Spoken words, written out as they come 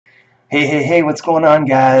Hey, what's going on,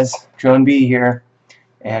 guys? Drone B here,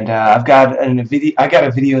 and I got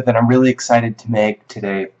a video that I'm really excited to make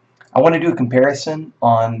today. I want to do a comparison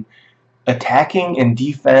on attacking and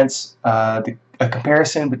defense, a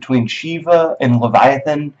comparison between Shiva and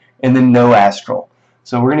Leviathan, and then no Astral.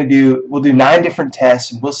 So we'll do 9 different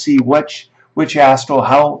tests, and we'll see which Astral,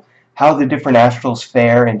 how the different Astrals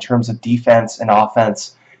fare in terms of defense and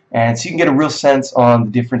offense, and so you can get a real sense on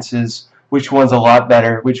the differences. Which one's a lot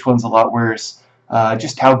better, which one's a lot worse,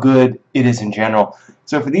 just how good it is in general.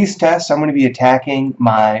 So for these tests, I'm going to be attacking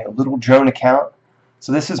my Lildrone account.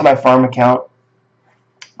 So this is my farm account.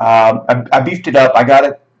 I beefed it up. I got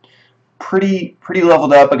it pretty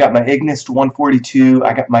leveled up. I got my Ignis to 142.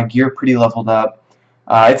 I got my gear pretty leveled up.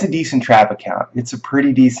 It's a decent trap account. It's a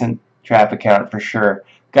pretty decent trap account for sure.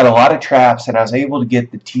 Got a lot of traps, and I was able to get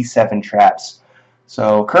the T7 traps.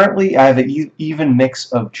 So currently, I have an even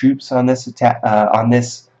mix of troops on this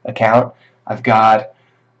account. I've got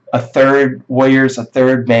a third warriors, a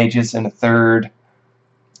third mages, and a third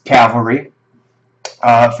cavalry.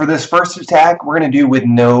 For this first attack, we're going to do with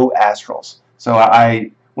no astrals. So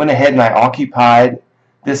I went ahead and I occupied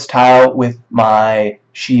this tile with my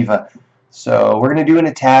Shiva. So we're going to do an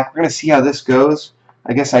attack. We're going to see how this goes.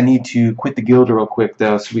 I guess I need to quit the guild real quick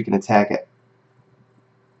though, so we can attack it.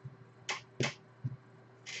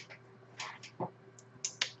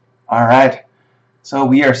 Alright, so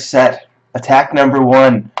we are set. Attack number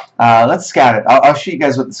 1. Let's scout it. I'll show you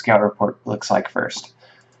guys what the scout report looks like first.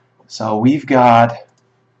 So we've got,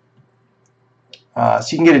 so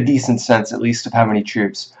you can get a decent sense at least of how many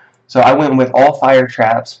troops. So I went with all fire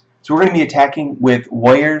traps. So we're going to be attacking with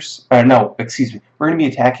warriors, we're going to be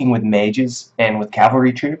attacking with mages and with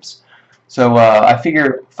cavalry troops. So I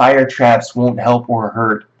figure fire traps won't help or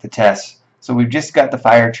hurt the test. So we've just got the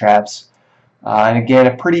fire traps. And again,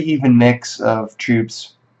 a pretty even mix of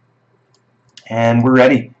troops, and we're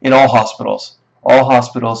ready in all hospitals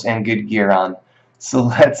and good gear on. So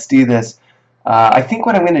let's do this. I think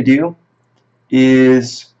what I'm going to do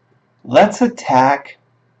is let's attack.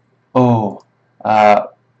 Totally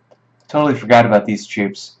forgot about these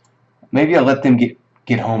troops. Maybe I'll let them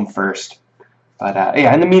get home first. But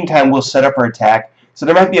yeah, in the meantime, we'll set up our attack. So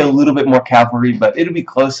there might be a little bit more cavalry, but it'll be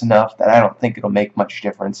close enough that I don't think it'll make much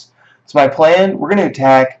difference. So my plan, we're going to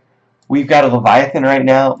attack. We've got a Leviathan right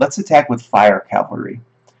now. Let's attack with fire cavalry.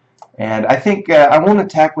 And I think I won't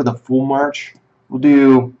attack with a full march.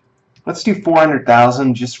 Let's do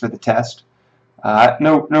 400,000 just for the test.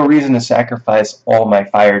 No reason to sacrifice all my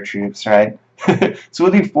fire troops, right? So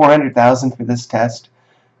we'll do 400,000 for this test.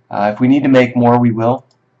 If we need to make more, we will.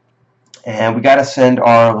 And we got to send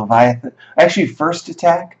our Leviathan. Actually, first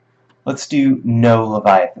attack, let's do no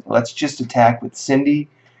Leviathan. Let's just attack with Cindy.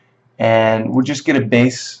 And we'll just get a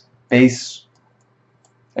base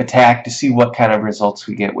attack to see what kind of results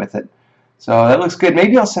we get with it. So that looks good.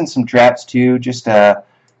 Maybe I'll send some traps too, just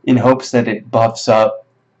in hopes that it buffs up.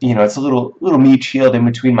 You know, it's a little meat shield in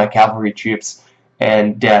between my cavalry troops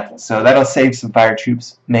and death. So that'll save some fire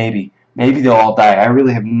troops. Maybe they'll all die. I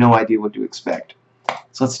really have no idea what to expect.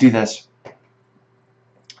 So let's do this.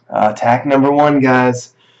 Attack number 1,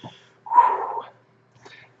 guys.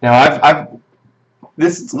 Now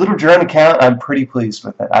this Lildrone account, I'm pretty pleased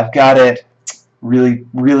with it. I've got it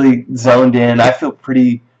really zoned in. I feel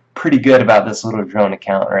pretty good about this Lildrone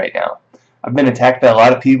account right now. I've been attacked by a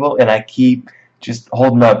lot of people, and I keep just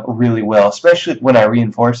holding up really well, especially when I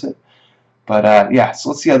reinforce it. But yeah, so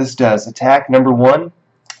let's see how this does. Attack number 1,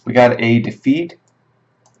 we got a defeat,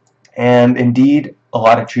 and indeed a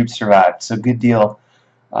lot of troops survived. So good deal.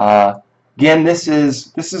 Again, this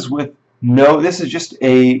is with no. This is just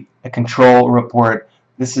a control report.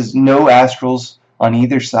 This is no astrals on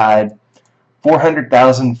either side.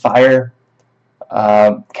 400,000 fire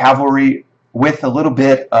cavalry with a little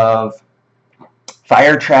bit of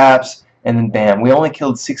fire traps, and then bam, we only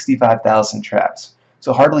killed 65,000 traps.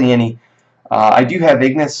 So hardly any. I do have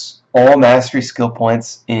Ignis all mastery skill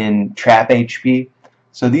points in trap HP.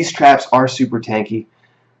 So these traps are super tanky.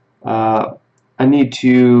 I need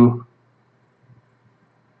to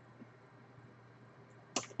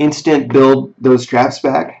instant build those traps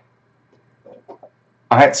back.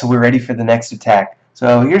 Alright, so we're ready for the next attack.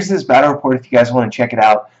 So here's this battle report if you guys want to check it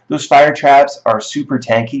out. Those fire traps are super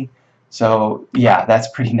tanky. So yeah, that's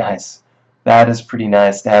pretty nice. That is pretty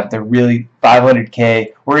nice to have. They're really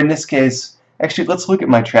 500k, or in this case, actually let's look at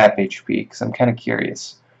my trap HP because I'm kind of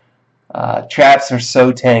curious. Traps are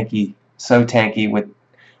so tanky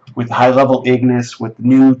with high level Ignis, with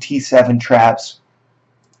new T7 traps.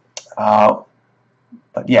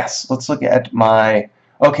 But yes, let's look at my...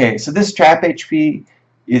 Okay, so this trap HP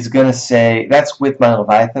is going to say, that's with my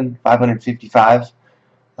Leviathan, 555.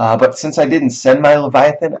 But since I didn't send my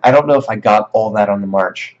Leviathan, I don't know if I got all that on the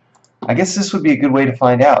march. I guess this would be a good way to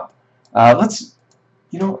find out. Let's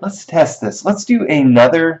test this. Let's do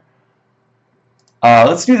another,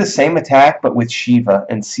 let's do the same attack but with Shiva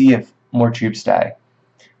and see if more troops die.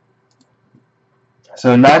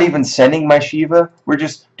 So not even sending my Shiva, we're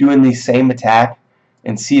just doing the same attack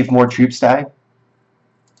and see if more troops die.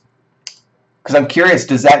 Because I'm curious,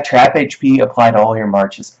 does that trap HP apply to all your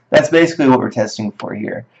marches? That's basically what we're testing for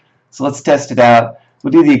here. So let's test it out.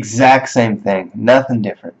 We'll do the exact same thing, nothing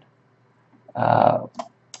different.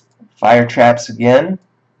 Fire traps again,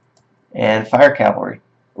 and fire cavalry.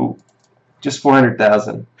 Ooh, just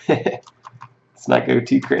 400,000. Let's not go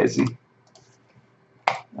too crazy.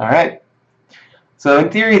 Alright. So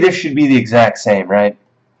in theory, this should be the exact same, right?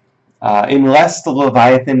 Unless the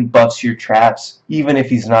Leviathan buffs your traps, even if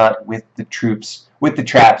he's not with the troops, with the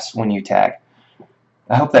traps when you attack.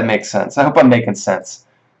 I hope that makes sense. I hope I'm making sense.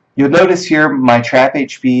 You'll notice here my trap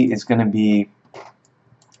HP is going to be,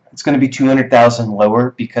 it's going to be 200,000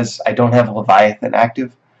 lower because I don't have a Leviathan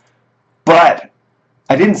active. But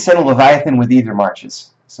I didn't send a Leviathan with either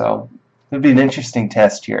marches, so it'll be an interesting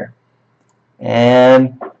test here.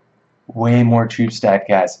 And way more troops stacked,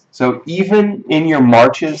 guys. So even in your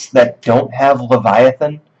marches that don't have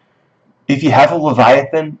Leviathan, if you have a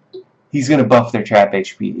Leviathan, he's going to buff their trap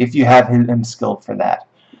HP if you have him skilled for that.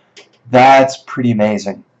 That's pretty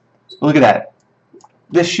amazing. Look at that.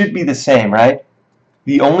 This should be the same, right?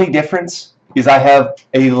 The only difference is I have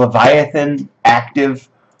a Leviathan active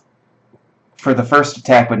for the first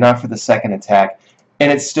attack but not for the second attack,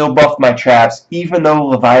 and it still buffed my traps even though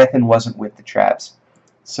Leviathan wasn't with the traps.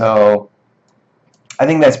 So I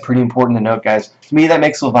think that's pretty important to note, guys. To me, that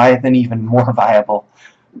makes Leviathan even more viable.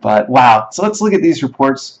 But wow. So let's look at these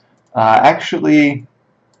reports. Actually,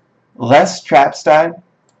 less traps died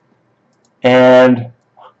and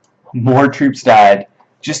more troops died.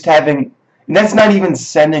 Just having, and that's not even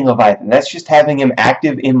sending Leviathan. That's just having him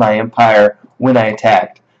active in my empire when I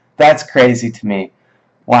attacked. That's crazy to me.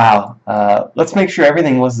 Wow. Let's make sure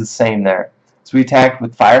everything was the same there. So we attacked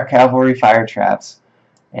with fire cavalry, fire traps.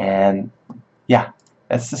 And yeah,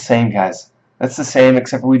 that's the same, guys. That's the same,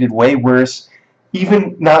 except for we did way worse.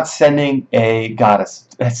 Even not sending a goddess.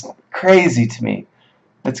 That's crazy to me.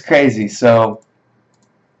 That's crazy. So,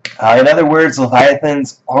 in other words,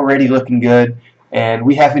 Leviathan's already looking good, and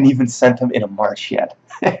we haven't even sent him in a march yet.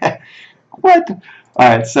 What?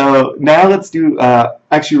 Alright, so now let's do,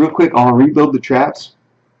 actually real quick, I'll rebuild the traps.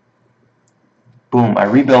 Boom, I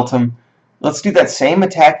rebuilt them. Let's do that same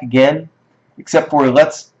attack again. Except for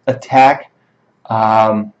let's attack,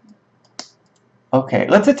 okay,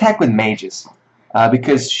 let's attack with mages,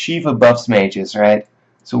 because Shiva buffs mages, right?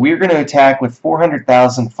 So we're going to attack with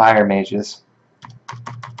 400,000 fire mages.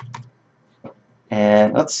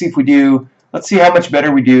 And let's see if we do, let's see how much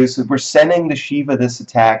better we do. So we're sending the Shiva this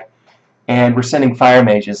attack, and we're sending fire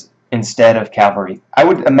mages instead of cavalry. I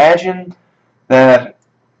would imagine that,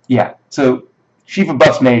 yeah, so Shiva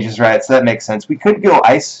buffs mages, right? So that makes sense. We could go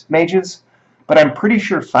ice mages, but I'm pretty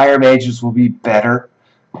sure fire mages will be better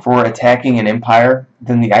for attacking an empire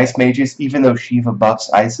than the ice mages, even though Shiva buffs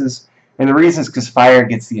ices. And the reason is because fire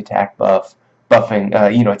gets the attack buff, buffing,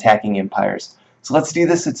 attacking empires. So let's do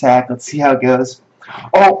this attack. Let's see how it goes.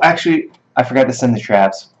 Oh, actually, I forgot to send the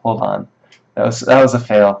traps. Hold on. That was a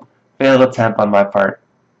fail. Failed attempt on my part.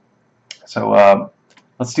 So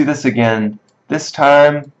let's do this again. This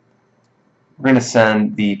time, we're going to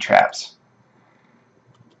send the traps.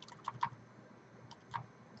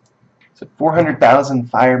 So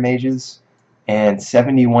 400,000 fire mages and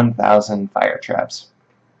 71,000 fire traps.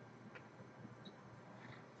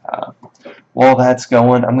 While that's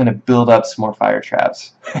going, I'm going to build up some more fire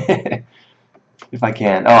traps. If I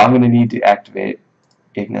can. Oh, I'm going to need to activate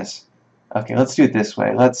Ignis. Okay, let's do it this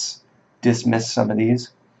way. Let's dismiss some of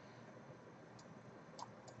these.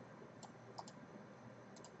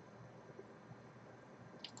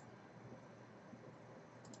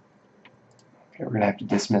 Okay, we're going to have to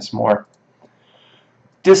dismiss more.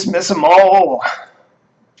 Dismiss them all!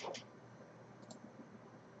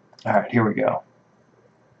 Alright, here we go.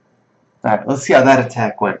 Alright, let's see how that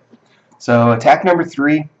attack went. So, attack number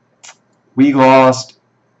 3, we lost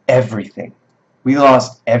everything. We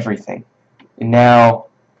lost everything. And now,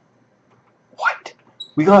 what?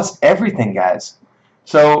 We lost everything, guys.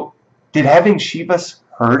 So, did having Shivas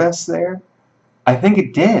hurt us there? I think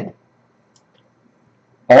it did.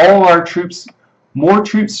 All our troops, more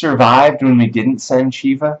troops survived when we didn't send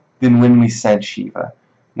Shiva than when we sent Shiva.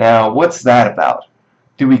 Now, what's that about?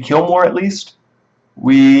 Did we kill more at least?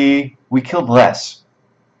 We killed less.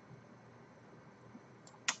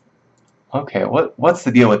 Okay, what's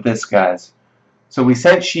the deal with this, guys? So we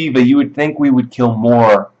sent Shiva. You would think we would kill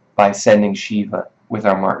more by sending Shiva with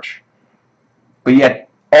our march. But yet,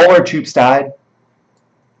 all our troops died,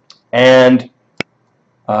 and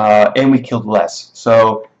we killed less.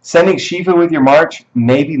 So sending Shiva with your march,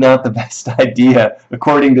 maybe not the best idea,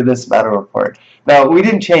 according to this battle report. Now, we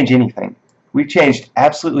didn't change anything. We changed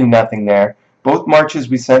absolutely nothing there. Both marches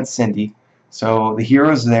we sent Cindy, so the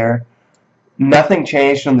hero's there. Nothing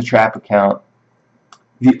changed on the trap account.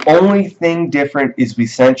 The only thing different is we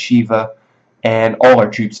sent Shiva, and all our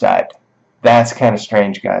troops died. That's kind of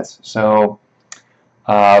strange, guys. So,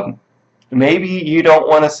 maybe you don't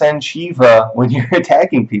want to send Shiva when you're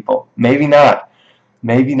attacking people. Maybe not.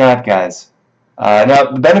 Maybe not, guys.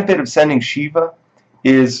 Now, the benefit of sending Shiva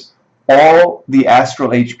is all the astral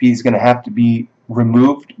HP is going to have to be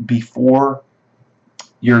removed before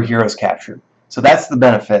your hero's captured. So that's the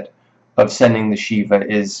benefit of sending the Shiva,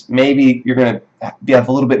 is maybe you're going to have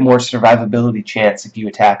a little bit more survivability chance if you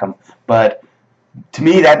attack them. But to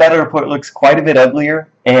me, that battle report looks quite a bit uglier,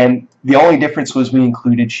 and the only difference was we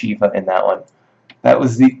included Shiva in that one. That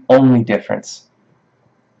was the only difference.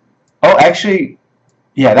 Oh, actually,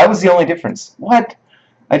 yeah, that was the only difference. What?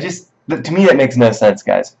 To me, that makes no sense,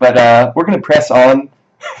 guys. But we're gonna press on.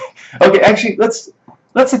 Okay, actually, let's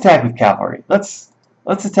attack with cavalry. Let's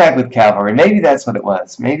attack with cavalry. Maybe that's what it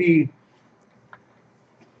was. Maybe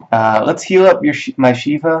let's heal up my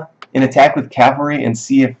Shiva and attack with cavalry and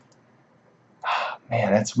see if.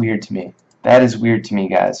 Man, that's weird to me. That is weird to me,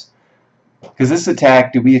 guys. Because this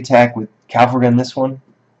attack, did we attack with cavalry on this one?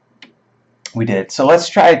 We did. So let's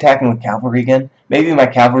try attacking with cavalry again. Maybe my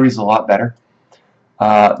cavalry is a lot better.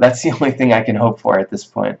 That's the only thing I can hope for at this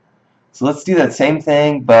point. So let's do that same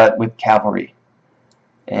thing, but with cavalry.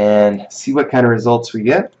 And see what kind of results we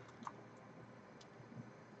get.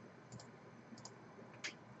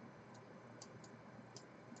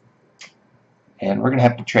 And we're going to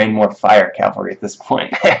have to train more fire cavalry at this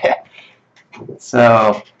point.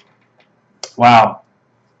 So, wow.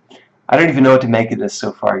 I don't even know what to make of this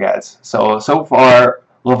so far, guys. So far,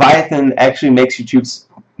 Leviathan actually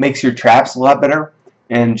makes your traps a lot better,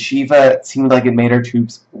 and Shiva, it seemed like it made our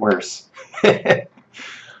troops worse.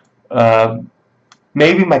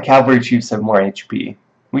 Maybe my cavalry troops have more HP.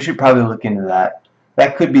 We should probably look into that.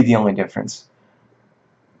 That could be the only difference.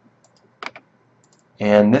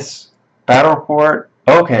 And this battle report,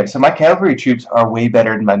 okay, so my cavalry troops are way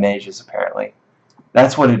better than my mages, apparently.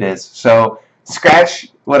 That's what it is. So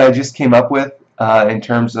scratch what I just came up with in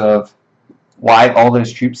terms of why all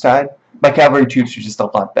those troops died. My cavalry troops are just a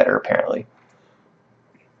lot better, apparently.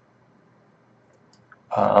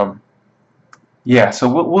 Yeah, so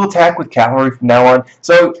we'll attack with cavalry from now on.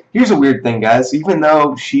 So here's a weird thing, guys. Even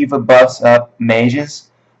though Shiva buffs up mages,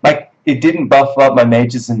 like, it didn't buff up my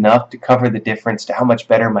mages enough to cover the difference to how much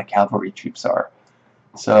better my cavalry troops are.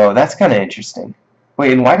 So that's kind of interesting.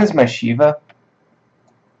 Wait, and why does my Shiva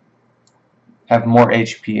have more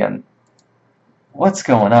HP on? What's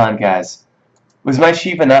going on, guys? Was my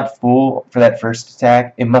Shiva not full for that first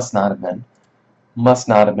attack? It must not have been. Must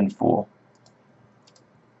not have been full.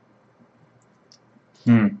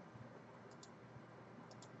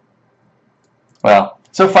 Well,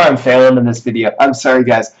 so far I'm failing in this video. I'm sorry,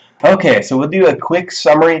 guys. Okay, so we'll do a quick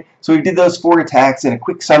summary. So we did those 4 attacks and a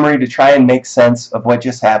quick summary to try and make sense of what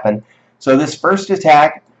just happened. So this first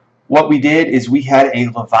attack, what we did is we had a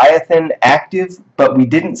Leviathan active, but we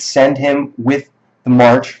didn't send him with the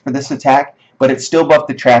march for this attack, but it still buffed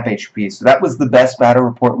the trap HP. So that was the best battle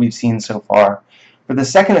report we've seen so far. For the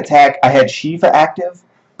second attack, I had Shiva active,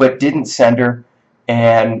 but didn't send her,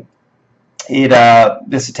 and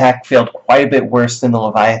this attack failed quite a bit worse than the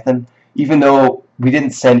Leviathan, even though we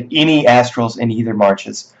didn't send any astrals in either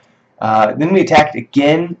marches. Then we attacked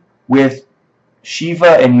again with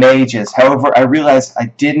Shiva and mages. However, I realized I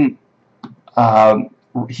didn't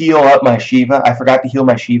heal up my Shiva. I forgot to heal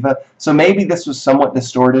my Shiva. So maybe this was somewhat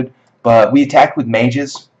distorted, but we attacked with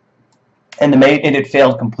mages, and it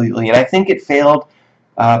failed completely. And I think it failed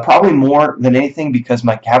probably more than anything because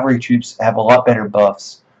my cavalry troops have a lot better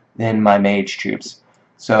buffs than my mage troops.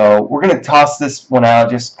 So we're going to toss this one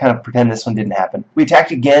out, just kind of pretend this one didn't happen. We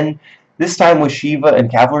attacked again, this time with Shiva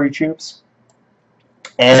and cavalry troops,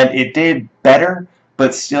 and it did better,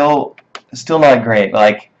 but still not great.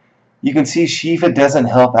 Like, you can see Shiva doesn't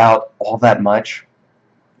help out all that much.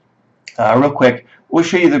 Real quick, we'll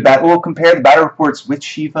show you we'll compare the battle reports with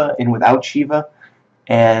Shiva and without Shiva,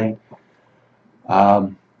 and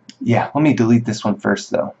yeah, let me delete this one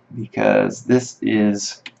first though, because this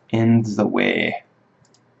is in the way.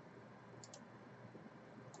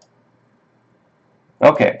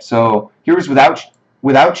 Okay, so here's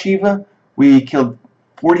without Shiva. We killed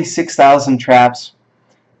 46,000 traps,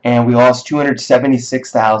 and we lost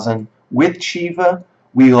 276,000. With Shiva,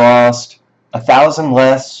 we lost 1,000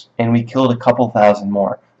 less, and we killed a couple thousand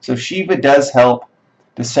more. So Shiva does help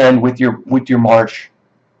to send with your march.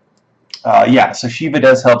 Yeah, so Shiva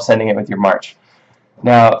does help sending it with your march.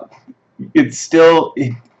 Now, it's still,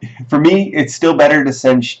 for me, it's still better to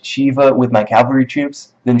send Shiva with my cavalry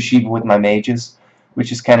troops than Shiva with my mages,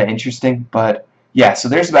 which is kind of interesting. But yeah, so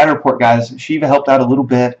there's the battle report, guys. Shiva helped out a little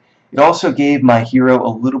bit. It also gave my hero a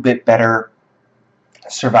little bit better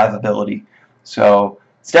survivability. So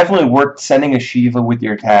it's definitely worth sending a Shiva with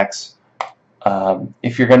your attacks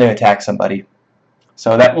if you're going to attack somebody.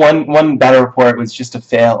 So that one battle report was just a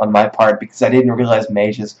fail on my part because I didn't realize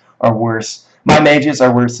mages are worse. My mages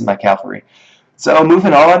are worse than my cavalry. So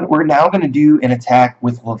moving on, we're now going to do an attack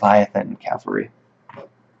with Leviathan cavalry.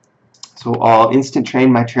 So I'll instant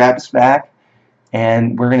train my traps back,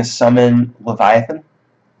 and we're going to summon Leviathan.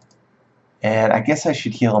 And I guess I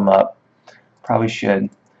should heal him up. Probably should.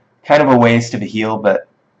 Kind of a waste of a heal, but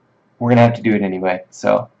we're going to have to do it anyway.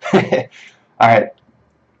 So, alright.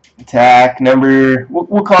 Attack number...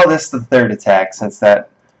 We'll call this the third attack since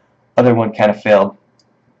that other one kind of failed.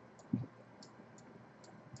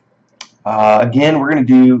 Again, we're going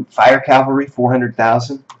to do Fire Cavalry,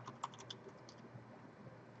 400,000.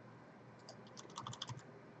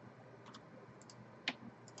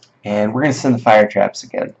 And we're going to send the fire traps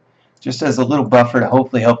again, just as a little buffer to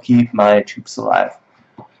hopefully help keep my troops alive.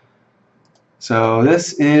 So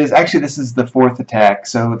this is the fourth attack.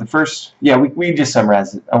 So the first, yeah, we just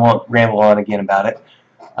summarized it. I won't ramble on again about it.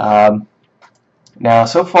 Now,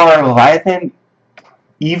 so far, Leviathan,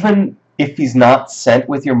 even if he's not sent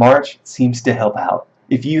with your march, seems to help out.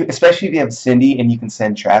 Especially if you have Cindy and you can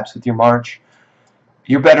send traps with your march,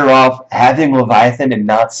 you're better off having Leviathan and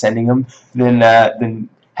not sending him than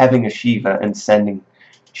having a Shiva and sending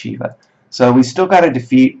Shiva. So we still got to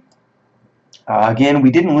defeat. Again,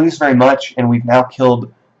 we didn't lose very much, and we've now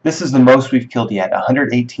killed. This is the most we've killed yet,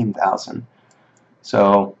 118,000.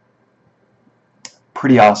 So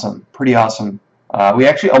pretty awesome. Pretty awesome. We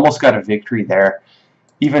actually almost got a victory there,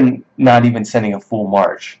 not even sending a full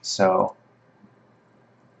march. So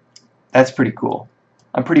that's pretty cool.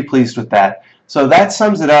 I'm pretty pleased with that. So that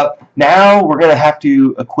sums it up. Now we're going to have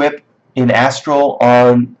to equip in Astral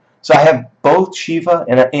on... So I have both Shiva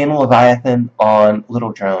and Leviathan on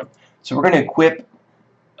Lildrone. So we're going to equip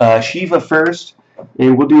Shiva first,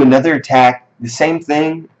 and we'll do another attack. The same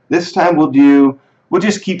thing. This time we'll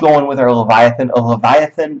just keep going with our Leviathan. A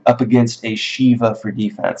Leviathan up against a Shiva for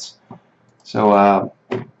defense. So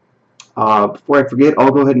before I forget,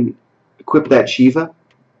 I'll go ahead and equip that Shiva.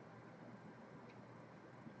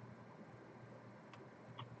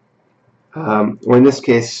 Or in this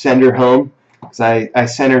case, send her home, because I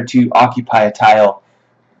sent her to occupy a tile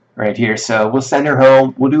right here. So we'll send her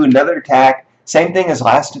home. We'll do another attack. Same thing as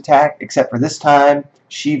last attack, except for this time,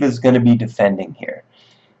 Shiva's going to be defending here.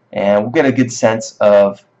 And we'll get a good sense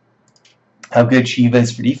of how good Shiva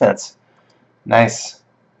is for defense. Nice.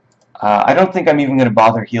 I don't think I'm even going to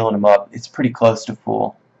bother healing him up. It's pretty close to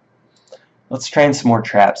full. Let's train some more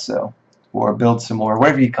traps, though. Or build some more,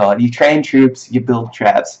 whatever you call it. You train troops, you build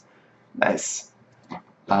traps. Nice.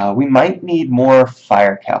 We might need more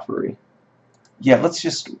fire cavalry. Yeah, let's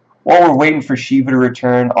just, while we're waiting for Shiva to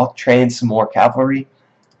return, I'll train some more cavalry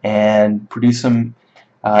and produce them,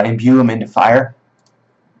 imbue them into fire.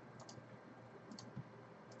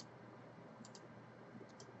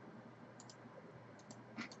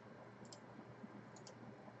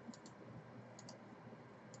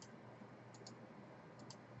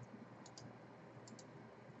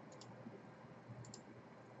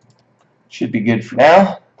 Should be good for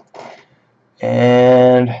now.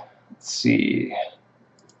 And let's see.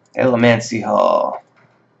 Elemancy Hall.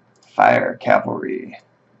 Fire Cavalry.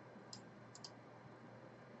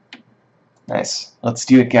 Nice. Let's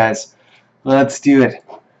do it, guys. Let's do it.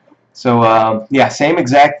 So, yeah, same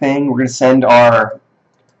exact thing. We're going to send our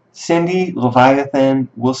Cindy, Leviathan.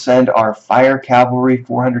 We'll send our Fire Cavalry,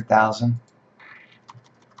 400,000.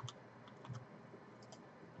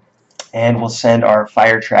 And we'll send our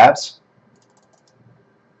Fire Traps.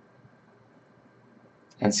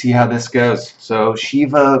 And see how this goes. So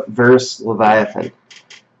Shiva versus Leviathan.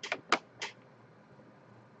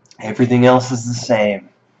 Everything else is the same.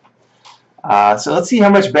 So let's see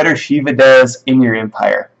how much better Shiva does in your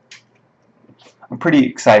empire. I'm pretty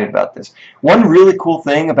excited about this. One really cool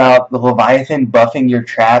thing about the Leviathan buffing your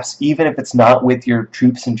traps, even if it's not with your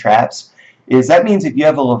troops and traps, is that means if you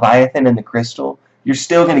have a Leviathan in the crystal, you're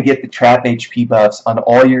still going to get the trap HP buffs on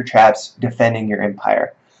all your traps defending your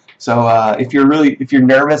empire. So if you're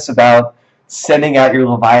nervous about sending out your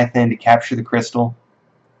Leviathan to capture the crystal,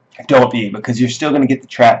 don't be, because you're still going to get the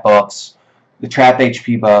trap buffs, the trap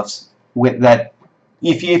HP buffs with that.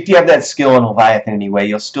 If you have that skill in Leviathan anyway,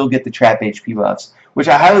 you'll still get the trap HP buffs, which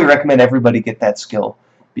I highly recommend everybody get that skill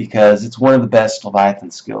because it's one of the best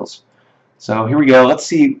Leviathan skills. So here we go. Let's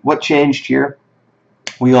see what changed here.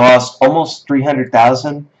 We lost almost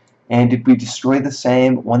 300,000, and did we destroy the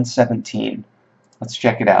same? 117. Let's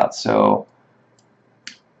check it out. So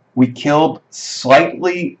we killed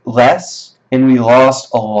slightly less, and we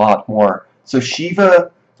lost a lot more. So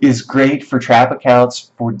Shiva is great for trap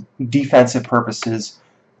accounts for defensive purposes.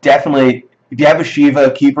 Definitely, if you have a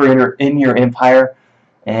Shiva, keep her in your empire,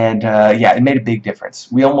 and yeah, it made a big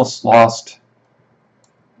difference. We almost lost,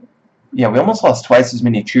 twice as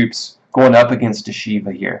many troops going up against a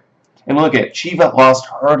Shiva here. And look at Shiva lost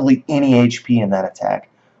hardly any HP in that attack,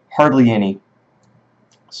 hardly any.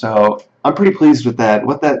 So I'm pretty pleased with that.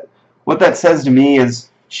 What that says to me is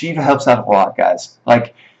Shiva helps out a lot, guys.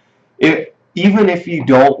 Like, even if you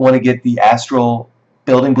don't want to get the Astral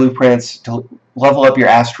building blueprints to level up your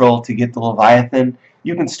Astral to get the Leviathan,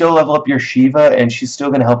 you can still level up your Shiva, and she's still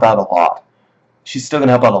going to help out a lot. She's still going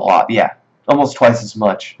to help out a lot, yeah. Almost twice as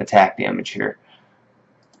much attack damage here.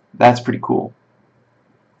 That's pretty cool.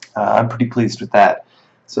 I'm pretty pleased with that.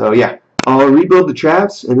 So yeah, I'll rebuild the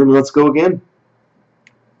traps, and then let's go again.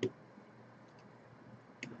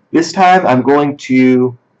 This time I'm going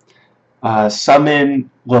to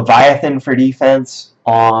summon Leviathan for defense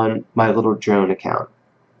on my Lildrone account.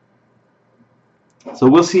 So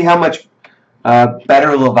we'll see how much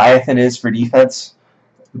better Leviathan is for defense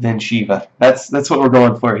than Shiva. That's what we're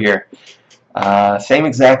going for here. Same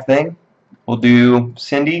exact thing. We'll do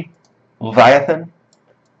Cindy, Leviathan,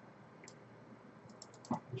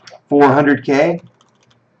 400k,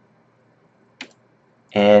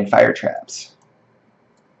 and fire traps.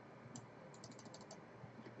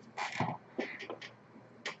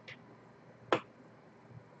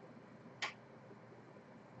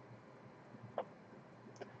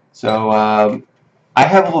 So I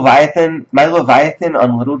have Leviathan. My Leviathan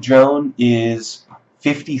on Lildrone is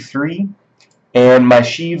 53, and my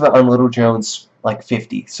Shiva on Lildrone's like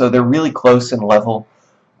 50. So they're really close in level,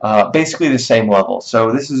 basically the same level.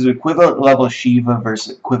 So this is equivalent level Shiva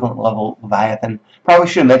versus equivalent level Leviathan. Probably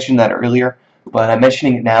should have mentioned that earlier, but I'm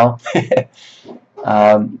mentioning it now.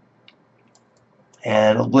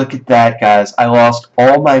 And look at that, guys. I lost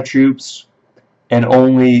all my troops and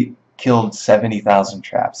only killed 70,000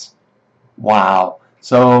 traps. Wow.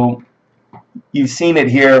 So you've seen it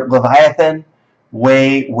here. Leviathan,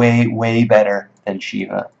 way better than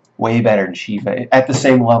Shiva. Way better than Shiva. At the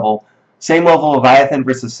same level. Same level Leviathan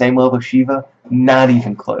versus same level Shiva. Not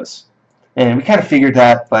even close. And we kind of figured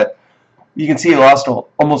that, but you can see I lost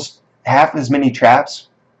almost half as many traps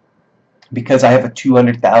because I have a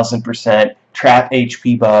 200,000% trap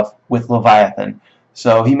HP buff with Leviathan.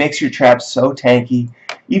 So he makes your traps so tanky.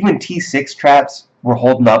 Even T6 traps were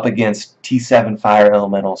holding up against T7 fire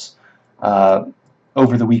elementals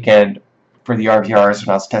over the weekend for the RVRs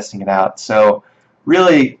when I was testing it out. So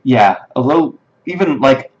really, yeah,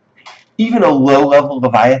 even a low level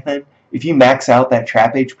Leviathan, if you max out that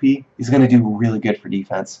trap HP, is going to do really good for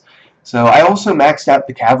defense. So I also maxed out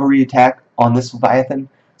the cavalry attack on this Leviathan.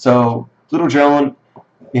 So Lildrone,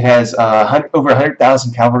 it has over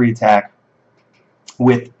 100,000 cavalry attack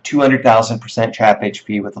with 200,000% trap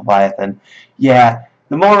HP with Leviathan. Yeah,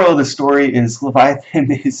 the moral of the story is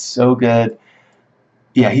Leviathan is so good.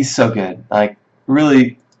 Yeah, he's so good. Like,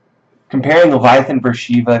 really, comparing Leviathan versus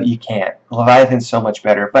Shiva, you can't. Leviathan's so much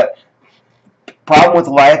better. But problem with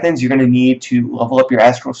Leviathans, you're going to need to level up your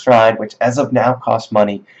Astral Shrine, which as of now costs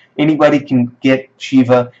money. Anybody can get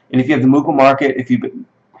Shiva, and if you have the Moogle Market, if you've been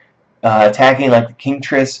attacking like the King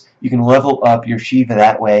Triss, you can level up your Shiva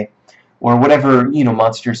that way, or whatever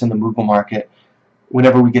monsters in the Moogle Market.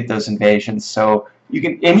 Whenever we get those invasions, so you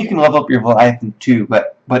can level up your Leviathan too.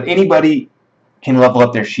 But anybody can level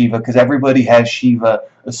up their Shiva because everybody has Shiva,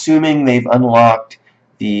 assuming they've unlocked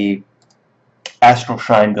the Astral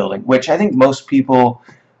Shrine building, which I think a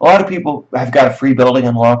lot of people have got a free building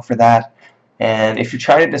unlock for that. And if you're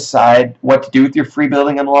trying to decide what to do with your free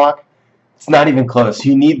building unlock, it's not even close.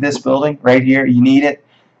 You need this building right here. You need it,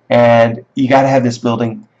 and you got to have this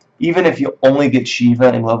building. Even if you only get Shiva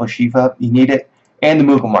and level Shiva, you need it, and the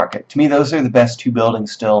Moogle Market. To me, those are the best two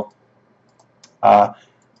buildings still.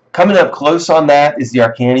 Coming up close on that is the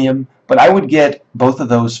Arcanium, but I would get both of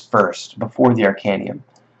those first before the Arcanium.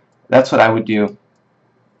 That's what I would do.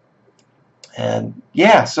 And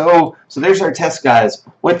yeah, so there's our test, guys.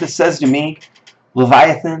 What this says to me,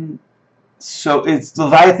 Leviathan.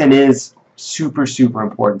 Leviathan is super, super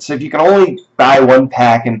important. So if you can only buy one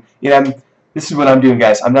pack, and this is what I'm doing,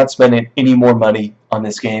 guys. I'm not spending any more money on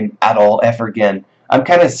this game at all ever again. I'm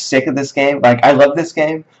kind of sick of this game. Like, I love this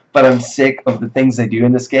game, but I'm sick of the things they do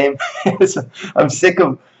in this game. I'm sick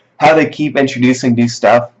of how they keep introducing new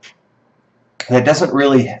stuff that doesn't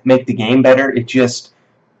really make the game better. It just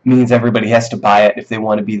means everybody has to buy it if they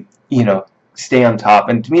want to be, stay on top.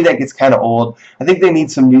 And to me, that gets kind of old. I think they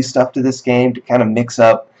need some new stuff to this game to kind of mix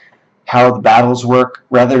up how the battles work,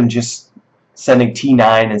 rather than just sending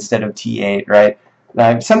T9 instead of T8, right?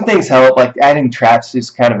 Some things help, like adding traps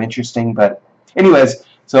is kind of interesting, but anyways,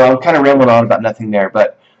 so I'm kind of rambling on about nothing there.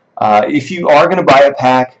 But if you are going to buy a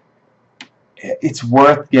pack, it's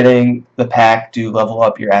worth getting the pack to level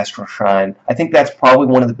up your Astral Shrine. I think that's probably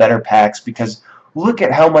one of the better packs, because look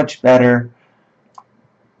at how much better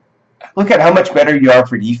you are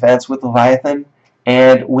for defense with Leviathan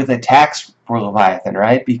and with attacks for Leviathan,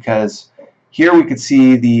 right? Because here we could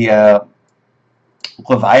see the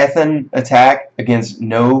Leviathan attack against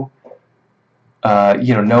no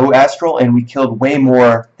Astral, and we killed way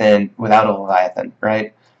more than without a Leviathan,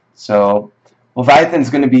 right? So Leviathan's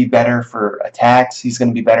going to be better for attacks. He's going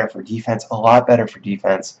to be better for defense, a lot better for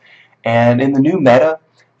defense. And in the new meta,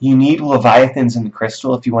 you need Leviathans in the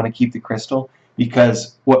crystal if you want to keep the crystal,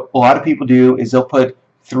 because what a lot of people do is they'll put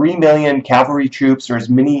 3 million cavalry troops, or as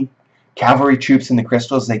many cavalry troops in the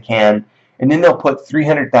crystal as they can, and then they'll put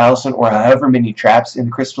 300,000 or however many traps in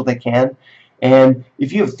the crystal they can. And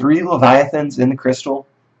if you have 3 Leviathans in the crystal,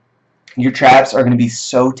 your traps are going to be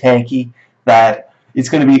so tanky that it's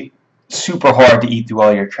going to be super hard to eat through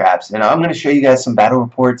all your traps. And I'm going to show you guys some battle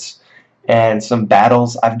reports and some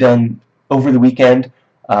battles I've done over the weekend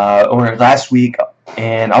or last week,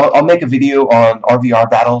 and I'll make a video on RVR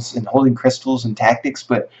battles and holding crystals and tactics.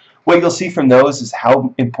 But what you'll see from those is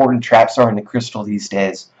how important traps are in the crystal these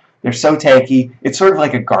days. They're so tanky. It's sort of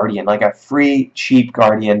like a guardian, like a free, cheap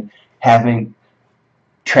guardian having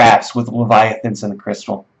traps with Leviathans in the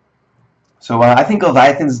crystal. So I think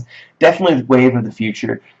Leviathan's definitely the wave of the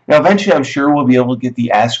future. Now, eventually, I'm sure we'll be able to get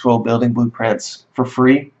the Astral building blueprints for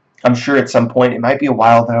free. I'm sure at some point. It might be a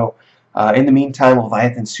while, though. In the meantime,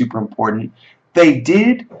 Leviathan's super important. They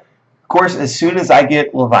did, of course, as soon as I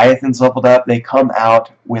get Leviathans leveled up, they come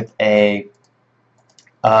out with a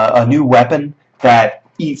new weapon that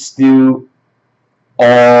eats through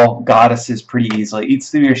all goddesses pretty easily. Eats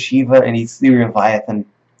through your Shiva and eats through your Leviathan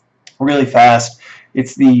really fast.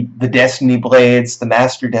 It's the Destiny Blades, the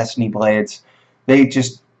Master Destiny Blades. They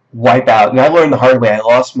just wipe out. And I learned the hard way. I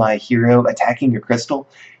lost my hero attacking your crystal,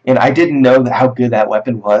 and I didn't know how good that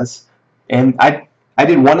weapon was. And I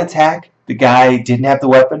did one attack. The guy didn't have the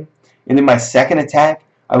weapon. And then my second attack,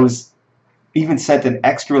 I was even sent an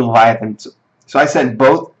extra Leviathan. So I sent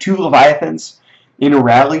 2 Leviathans in a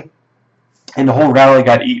rally, and the whole rally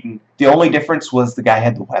got eaten. The only difference was the guy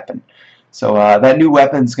had the weapon. So that new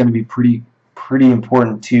weapon is going to be pretty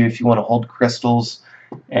important too if you want to hold crystals,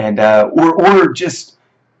 and or just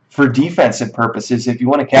for defensive purposes. If you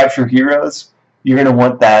want to capture heroes, you're going to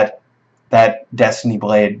want that Destiny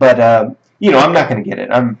Blade. But I'm not going to get it.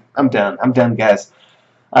 I'm done. I'm done, guys.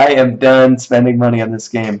 I am done spending money on this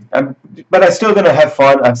game. But I'm still going to have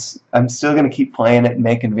fun. I'm still going to keep playing it and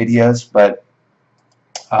making videos. But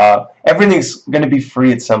everything's going to be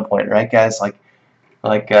free at some point, right, guys? Like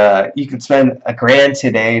you could spend $1,000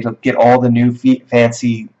 today to get all the new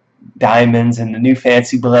fancy diamonds and the new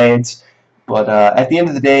fancy blades. But at the end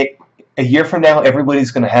of the day, a year from now,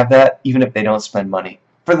 everybody's going to have that, even if they don't spend money,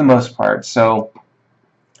 for the most part. So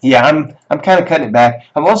yeah, I'm kind of cutting it back.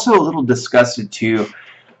 I'm also a little disgusted too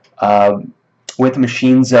with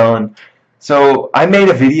Machine Zone. So I made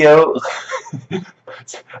a video, and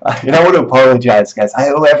I want to apologize, guys. I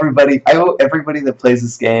owe everybody that plays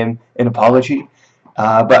this game an apology.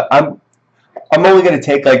 But I'm only going to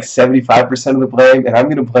take like 75% of the blame, and I'm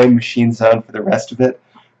going to blame Machine Zone for the rest of it,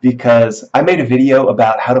 because I made a video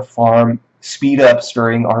about how to farm speed ups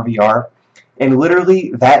during RVR, and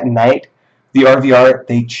literally that night, the RVR,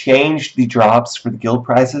 they changed the drops for the guild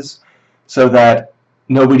prizes so that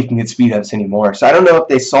nobody can get speed ups anymore. So I don't know if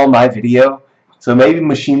they saw my video, so maybe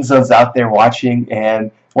Machine Zone's out there watching, and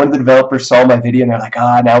one of the developers saw my video and they're like,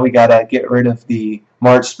 now we gotta get rid of the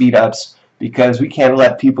March speed ups, because we can't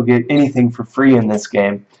let people get anything for free in this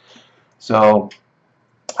game. So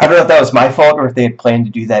I don't know if that was my fault or if they had planned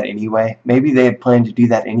to do that anyway. Maybe they had planned to do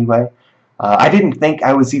that anyway. I didn't think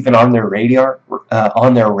I was even on their radar.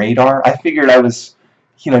 I figured I was,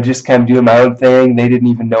 just kind of doing my own thing. They didn't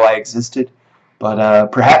even know I existed. But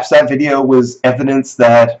perhaps that video was evidence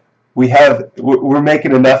that we're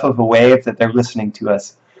making enough of a wave that they're listening to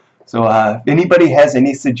us. So if anybody has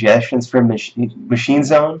any suggestions for Machine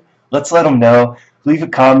Zone, let's let them know. Leave a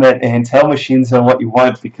comment and tell Machine Zone what you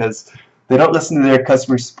want, because they don't listen to their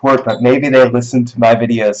customer support, but maybe they listen to my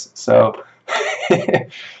videos. So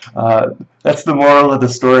that's the moral of the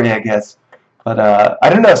story, I guess. But I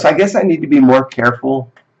don't know. So I guess I need to be more careful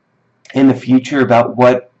in the future about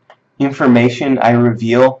what information I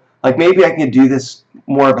reveal. Like maybe I can do this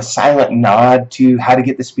more of a silent nod to how to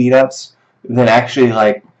get the speed ups than actually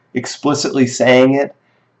like explicitly saying it,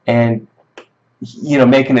 and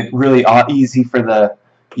making it really easy for the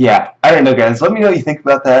I don't know, guys. Let me know what you think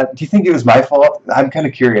about that. Do you think it was my fault? I'm kind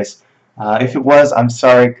of curious. If it was, I'm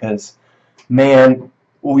sorry, because man,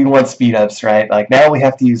 we want speed ups, right? Like now we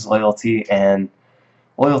have to use loyalty, and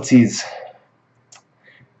loyalty's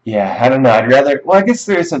I don't know. I'd rather, well, I guess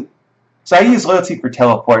there isn't. So I use loyalty for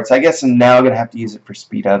teleports. I guess I'm now going to have to use it for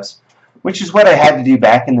speed ups, which is what I had to do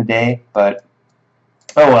back in the day, but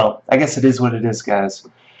oh well. I guess it is what it is, guys.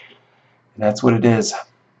 That's what it is.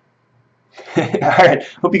 Alright,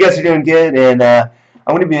 hope you guys are doing good, and I'm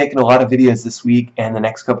going to be making a lot of videos this week and the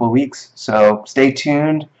next couple of weeks, so stay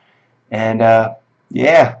tuned, and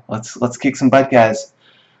let's kick some butt, guys.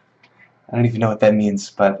 I don't even know what that means,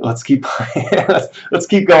 but let's keep let's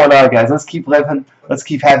keep going on, guys. Let's keep living, let's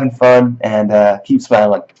keep having fun, and keep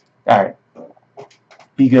smiling. Alright,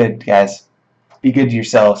 be good, guys. Be good to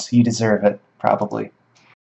yourselves. You deserve it, probably.